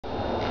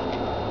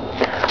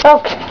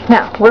Okay,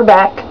 now we're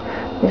back.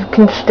 You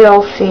can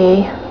still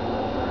see,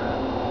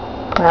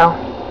 well,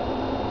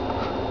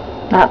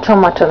 not so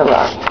much of the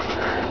rust.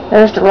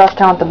 There's the rust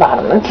down at the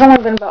bottom. It's only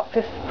been about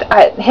it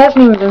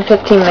hasn't even been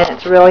 15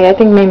 minutes really. I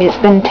think maybe it's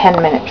been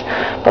 10 minutes.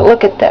 But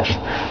look at this.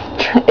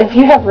 If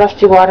you have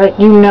rusty water,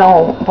 you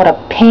know what a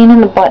pain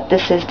in the butt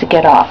this is to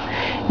get off.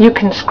 You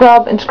can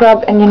scrub and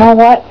scrub, and you know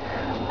what?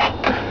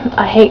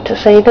 I hate to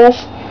say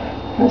this.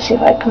 Let's see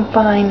if I can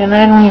find, and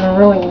I don't even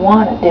really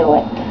want to do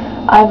it.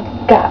 I've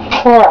got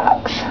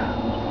Clorox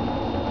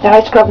that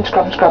I scrub and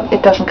scrub and scrub.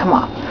 It doesn't come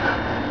off.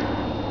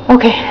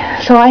 Okay,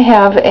 so I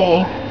have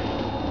a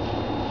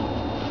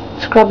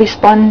scrubby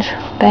sponge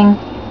thing.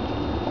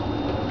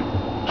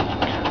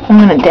 I'm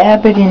going to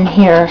dab it in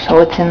here so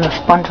it's in the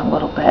sponge a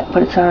little bit,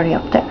 but it's already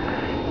up there.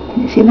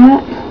 Can you see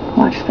that?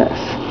 Watch this.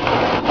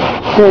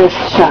 This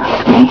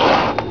shocked me.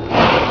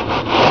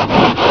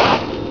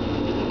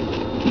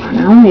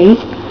 Now wait.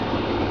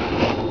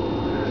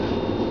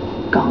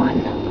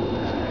 Gone.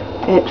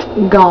 It's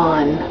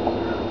gone.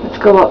 Let's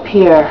go up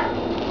here.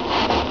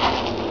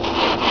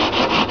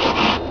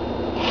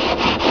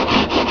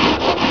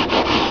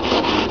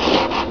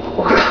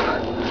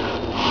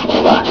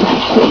 Hold on.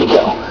 Here we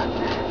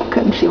go.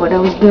 Couldn't see what I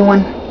was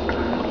doing.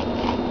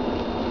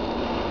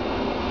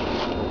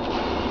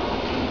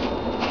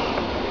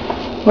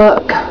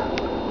 Look.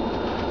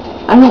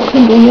 I don't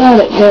think we got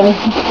it there.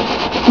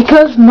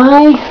 Because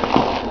my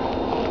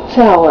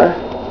shower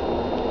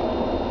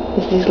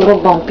is these little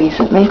bumpies.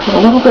 It makes it a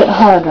little bit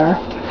harder.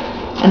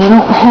 And I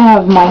don't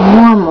have my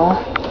normal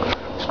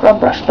scrub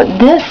brush. But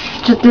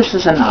this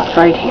is enough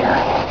right here.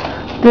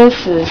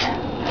 This is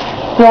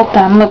well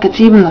done. Look, it's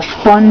even the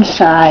sponge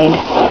side.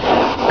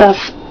 The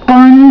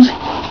sponge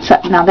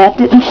side. Now that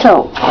didn't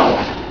soak.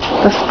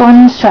 The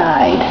sponge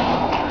side.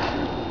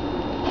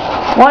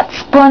 What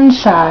sponge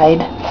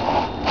side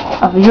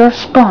of your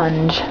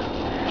sponge,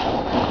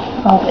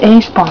 of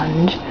a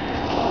sponge,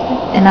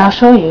 and I'll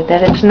show you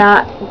that it's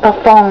not the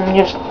foam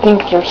you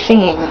think you're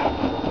seeing.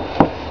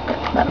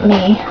 Let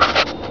me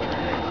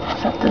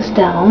set this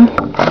down.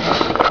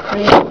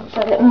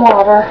 Set it in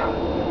water.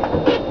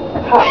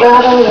 Hot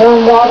water,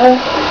 warm water.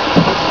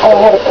 Oh, I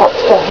had a pot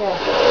still here.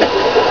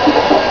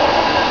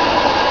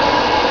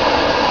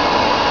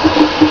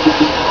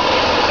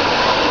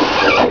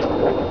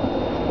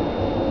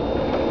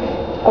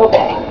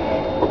 Okay.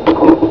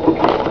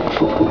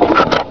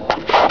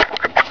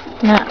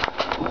 Now,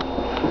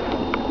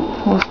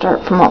 we'll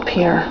start from up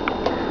here.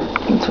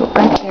 Rinse it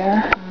right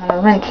there. I'm going to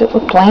rinse it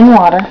with plain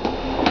water.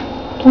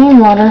 Plain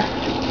water.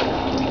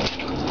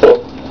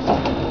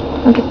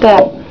 Look at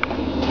that.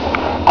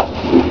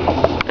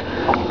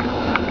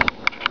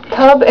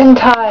 Tub and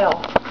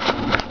tile.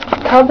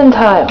 Tub and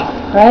tile,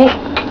 right?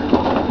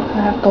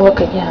 I have to look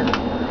again.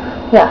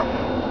 Yeah.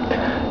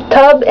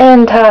 Tub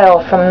and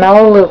tile from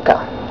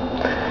Melaleuca.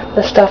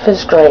 The stuff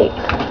is great.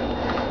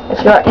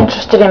 If you're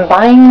interested in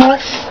buying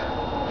this,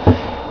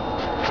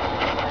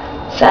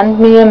 send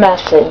me a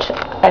message.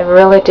 I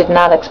really did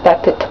not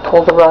expect it to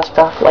pull the rust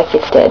off like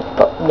it did,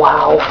 but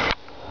wow,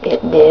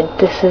 it did.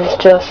 This is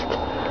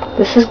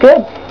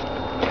good.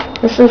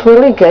 This is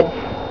really good.